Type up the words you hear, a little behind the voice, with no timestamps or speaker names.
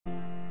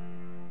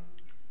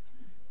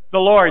The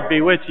Lord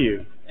be with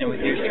you. And with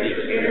your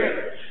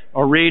spirit.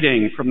 A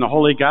reading from the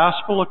Holy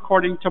Gospel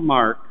according to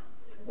Mark.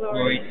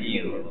 Glory to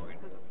you, Lord.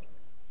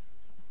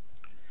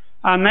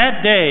 On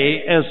that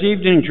day, as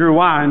evening drew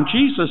on,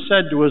 Jesus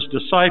said to his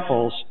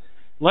disciples,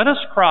 "Let us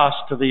cross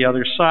to the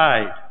other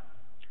side."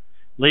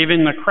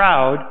 Leaving the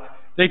crowd,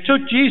 they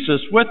took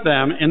Jesus with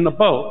them in the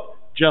boat,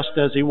 just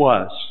as he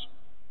was.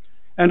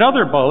 And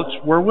other boats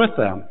were with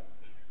them.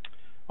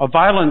 A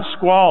violent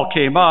squall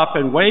came up,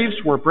 and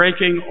waves were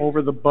breaking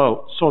over the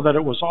boat, so that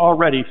it was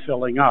already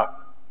filling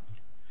up.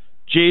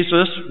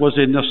 Jesus was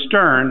in the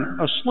stern,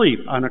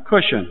 asleep on a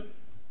cushion.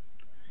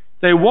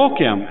 They woke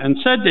him and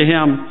said to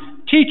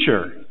him,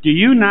 "Teacher, do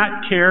you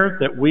not care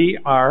that we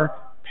are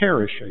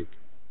perishing?"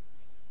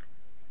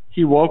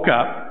 He woke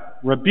up,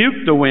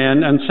 rebuked the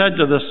wind, and said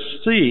to the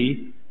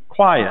sea,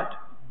 "Quiet,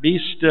 be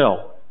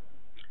still."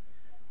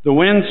 The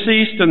wind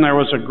ceased, and there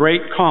was a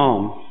great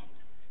calm.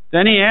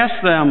 Then he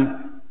asked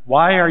them,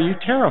 "Why are you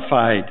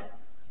terrified?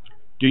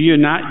 Do you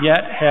not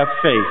yet have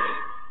faith?"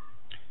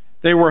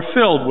 They were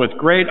filled with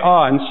great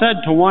awe and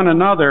said to one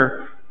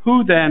another,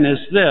 "Who then is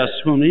this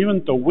whom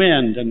even the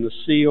wind and the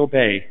sea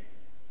obey?"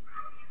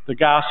 The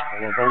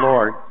Gospel of the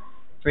Lord.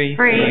 Praise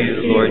to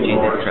you, Lord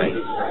Jesus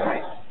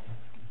Christ.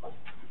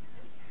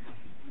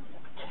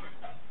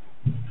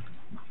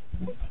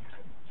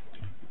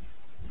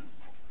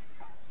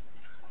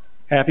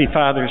 Happy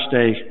Father's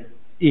Day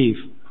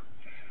Eve.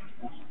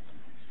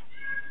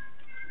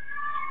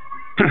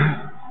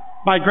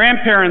 My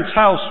grandparents'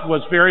 house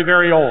was very,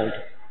 very old.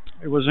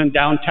 It was in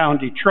downtown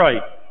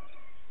Detroit.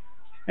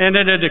 And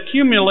it had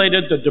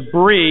accumulated the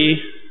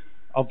debris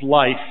of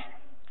life,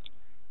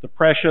 the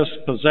precious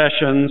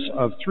possessions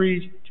of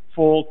 3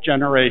 full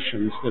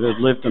generations that had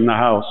lived in the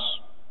house.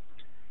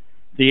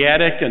 The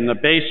attic and the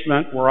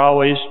basement were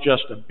always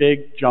just a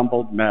big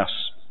jumbled mess,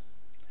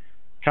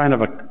 kind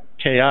of a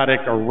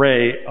chaotic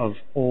array of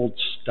old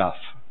stuff.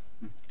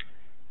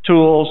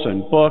 Tools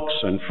and books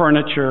and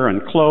furniture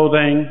and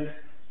clothing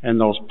and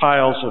those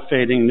piles of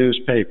fading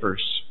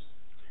newspapers.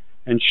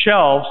 And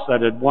shelves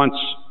that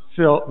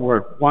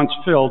were once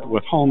filled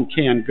with home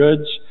canned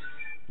goods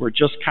were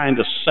just kind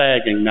of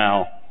sagging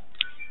now,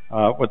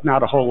 with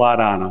not a whole lot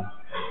on them.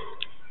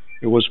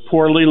 It was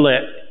poorly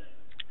lit.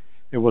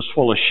 It was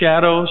full of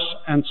shadows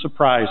and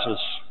surprises.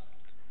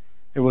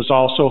 It was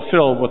also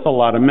filled with a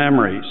lot of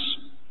memories.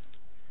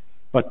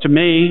 But to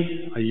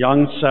me, a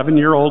young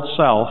 7-year-old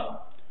self,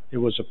 it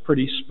was a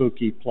pretty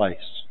spooky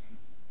place.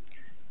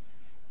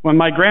 When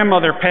my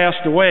grandmother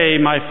passed away,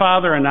 my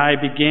father and I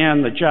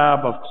began the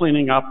job of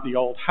cleaning up the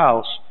old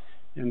house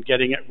and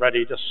getting it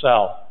ready to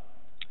sell.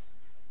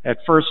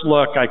 At first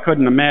look, I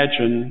couldn't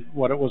imagine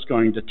what it was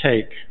going to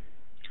take.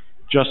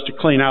 Just to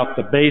clean out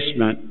the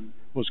basement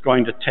was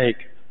going to take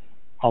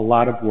a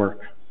lot of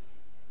work.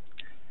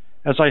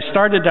 As I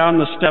started down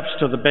the steps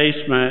to the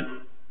basement,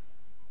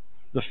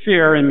 the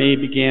fear in me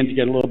began to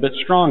get a little bit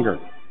stronger.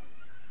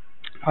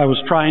 I was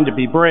trying to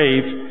be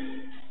brave,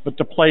 but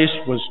the place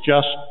was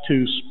just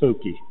too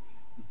spooky.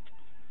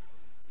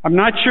 I'm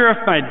not sure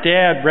if my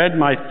dad read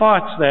my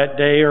thoughts that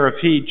day or if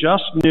he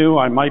just knew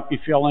I might be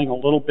feeling a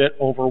little bit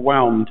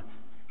overwhelmed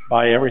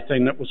by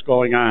everything that was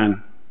going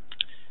on.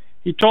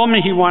 He told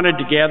me he wanted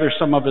to gather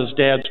some of his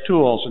dad's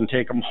tools and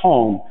take them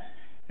home,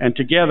 and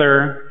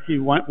together he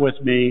went with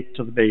me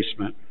to the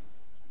basement.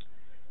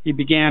 He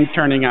began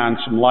turning on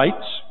some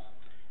lights,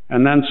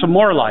 and then some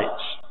more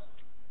lights.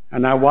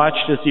 And I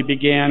watched as he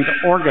began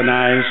to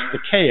organize the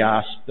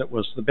chaos that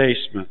was the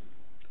basement,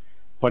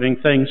 putting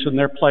things in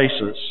their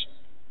places.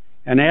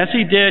 And as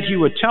he did, he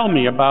would tell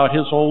me about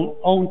his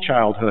own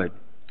childhood,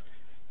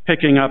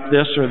 picking up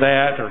this or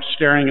that, or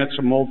staring at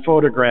some old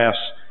photographs,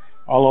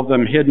 all of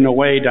them hidden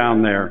away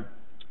down there.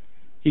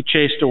 He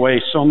chased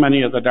away so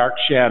many of the dark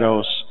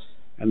shadows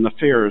and the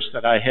fears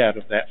that I had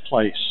of that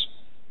place.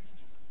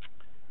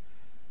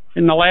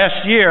 In the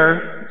last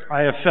year,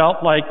 I have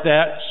felt like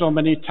that so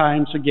many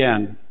times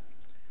again.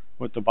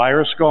 With the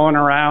virus going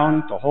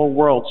around, the whole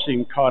world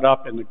seemed caught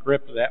up in the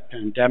grip of that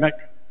pandemic,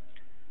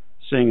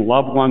 seeing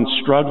loved ones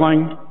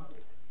struggling,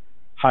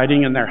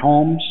 hiding in their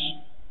homes,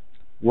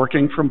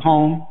 working from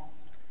home,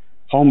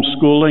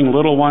 homeschooling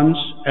little ones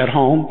at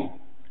home,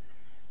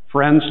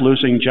 friends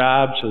losing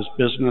jobs as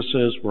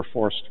businesses were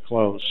forced to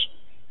close.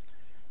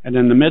 And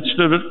in the midst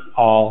of it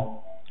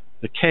all,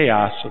 the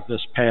chaos of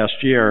this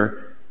past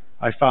year,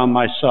 I found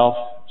myself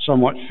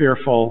somewhat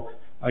fearful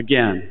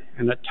again,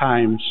 and at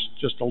times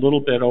just a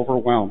little bit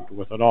overwhelmed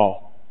with it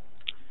all.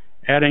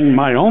 Adding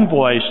my own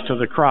voice to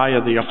the cry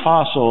of the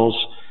apostles,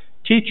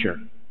 "Teacher,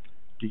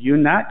 do you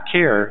not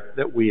care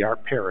that we are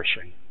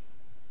perishing?"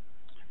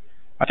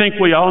 I think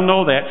we all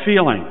know that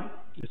feeling.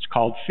 It's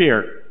called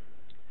fear.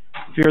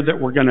 Fear that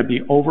we're going to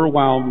be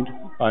overwhelmed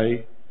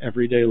by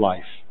everyday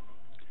life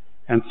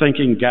and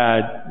thinking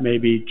God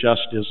maybe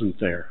just isn't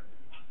there.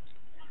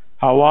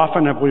 How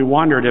often have we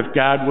wondered if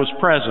God was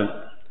present,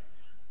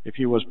 if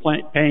he was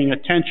paying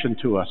attention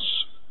to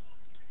us,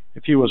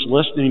 if he was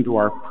listening to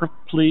our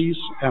pleas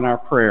and our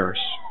prayers?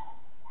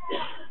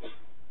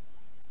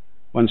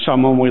 When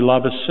someone we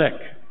love is sick,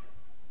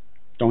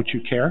 Don't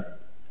you care?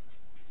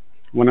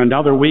 When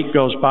another week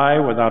goes by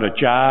without a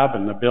job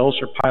and the bills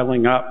are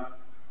piling up,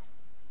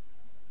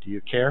 do you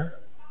care?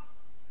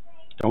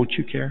 Don't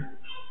you care?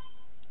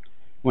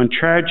 When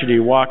tragedy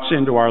walks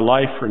into our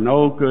life for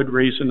no good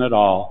reason at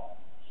all,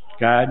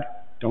 God,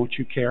 don't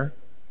you care?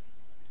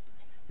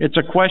 It's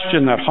a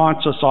question that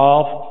haunts us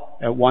all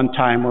at one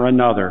time or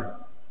another.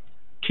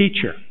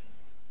 Teacher,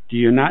 do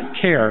you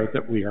not care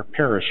that we are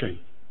perishing?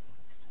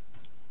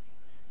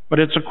 But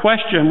it's a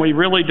question we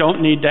really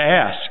don't need to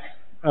ask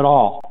at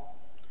all.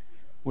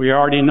 We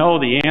already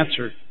know the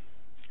answer.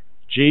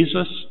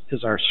 Jesus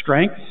is our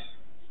strength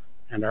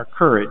and our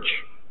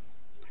courage.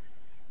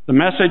 The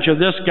message of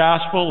this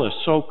gospel is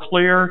so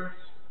clear.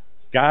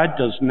 God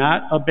does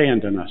not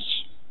abandon us.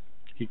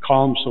 He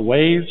calms the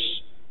waves,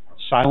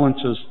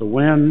 silences the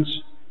winds,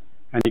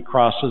 and he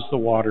crosses the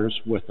waters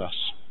with us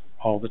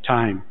all the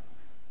time.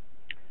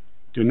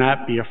 Do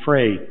not be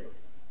afraid.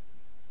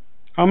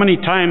 How many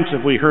times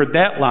have we heard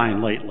that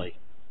line lately?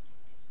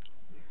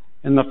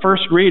 In the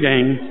first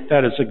reading,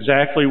 that is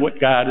exactly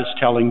what God is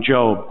telling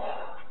Job.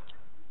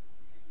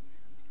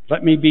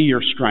 Let me be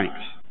your strength.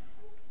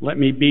 Let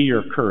me be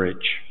your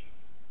courage.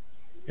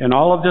 In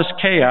all of this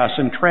chaos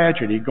and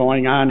tragedy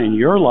going on in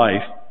your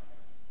life,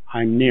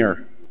 I'm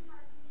near.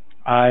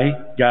 I,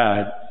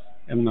 God,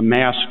 am the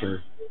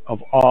master of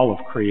all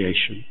of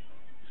creation.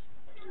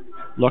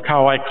 Look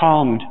how I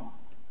calmed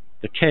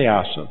the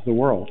chaos of the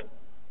world.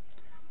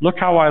 Look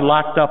how I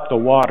locked up the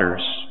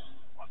waters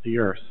of the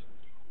earth,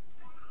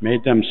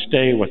 made them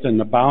stay within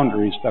the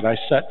boundaries that I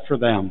set for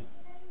them.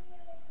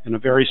 In a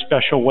very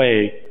special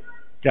way,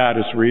 God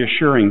is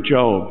reassuring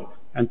Job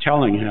and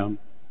telling him,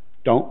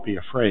 don't be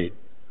afraid.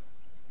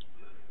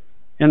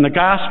 In the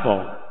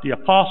gospel, the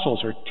apostles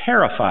are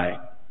terrified.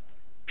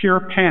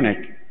 Pure panic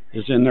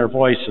is in their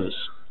voices.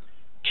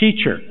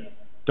 Teacher,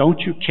 don't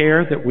you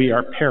care that we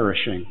are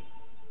perishing?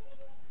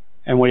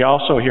 And we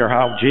also hear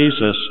how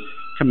Jesus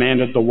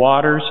commanded the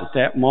waters at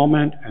that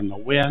moment and the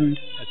wind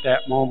at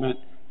that moment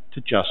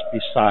to just be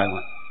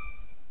silent.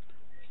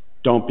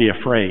 Don't be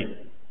afraid.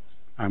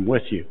 I'm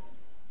with you.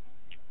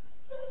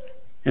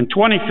 In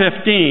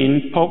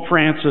 2015, Pope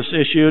Francis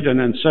issued an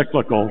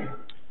encyclical,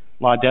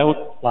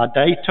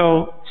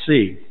 Laudato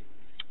Si.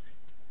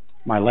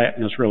 My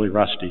Latin is really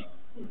rusty.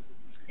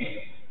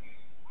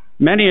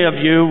 Many of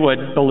you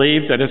would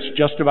believe that it's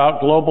just about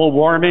global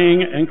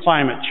warming and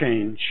climate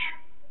change.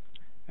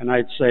 And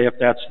I'd say if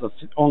that's the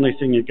only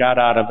thing you got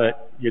out of it,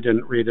 you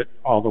didn't read it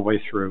all the way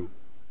through.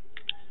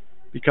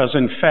 Because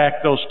in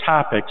fact, those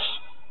topics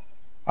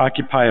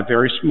occupy a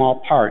very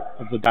small part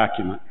of the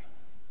document.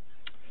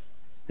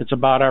 It's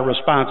about our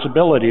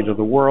responsibility to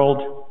the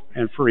world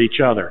and for each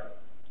other.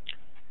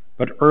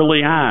 But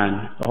early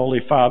on, the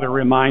Holy Father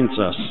reminds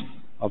us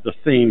of the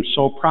theme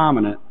so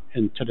prominent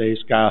in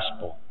today's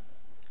gospel.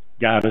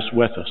 God is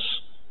with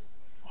us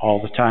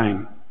all the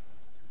time.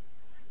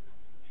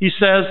 He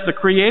says the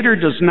Creator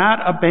does not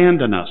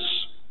abandon us.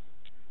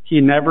 He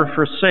never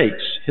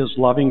forsakes his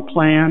loving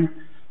plan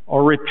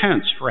or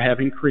repents for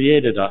having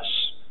created us.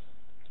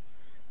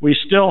 We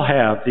still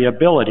have the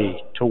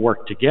ability to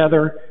work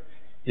together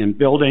in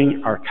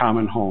building our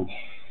common home.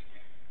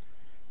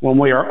 When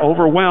we are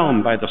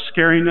overwhelmed by the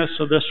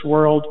scariness of this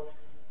world,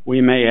 we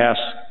may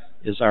ask,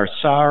 is our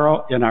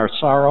sorrow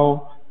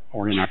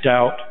or in our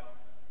doubt,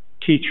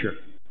 Teacher,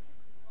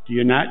 do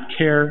you not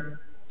care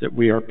that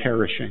we are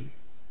perishing?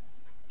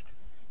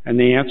 And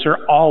the answer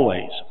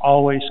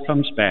always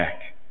comes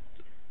back.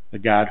 The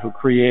God who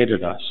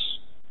created us,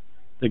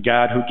 the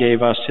God who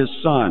gave us his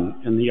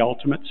Son in the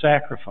ultimate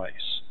sacrifice,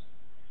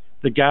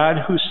 the God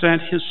who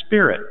sent his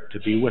Spirit to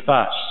be with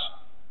us.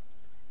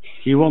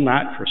 He will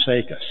not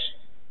forsake us.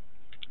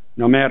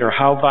 No matter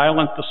how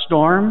violent the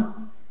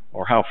storm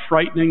or how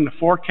frightening the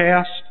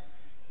forecast,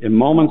 in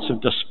moments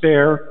of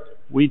despair,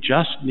 we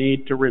just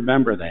need to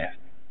remember that.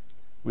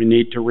 We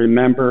need to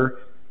remember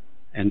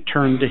and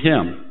turn to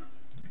him,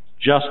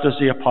 just as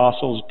the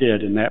apostles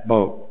did in that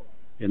boat,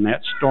 in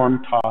that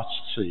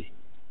storm-tossed sea.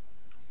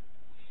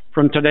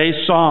 From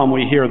today's psalm,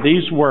 we hear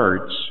these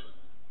words.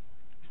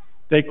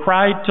 They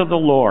cried to the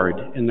Lord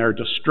in their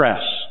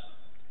distress.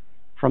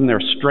 From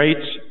their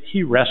straits,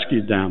 he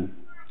rescued them.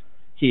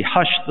 He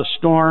hushed the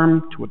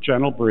storm to a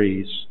gentle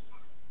breeze,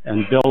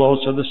 and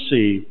billows of the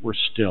sea were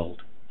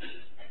stilled.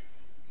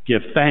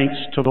 Give thanks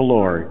to the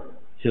Lord.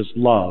 His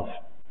love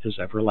is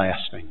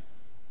everlasting.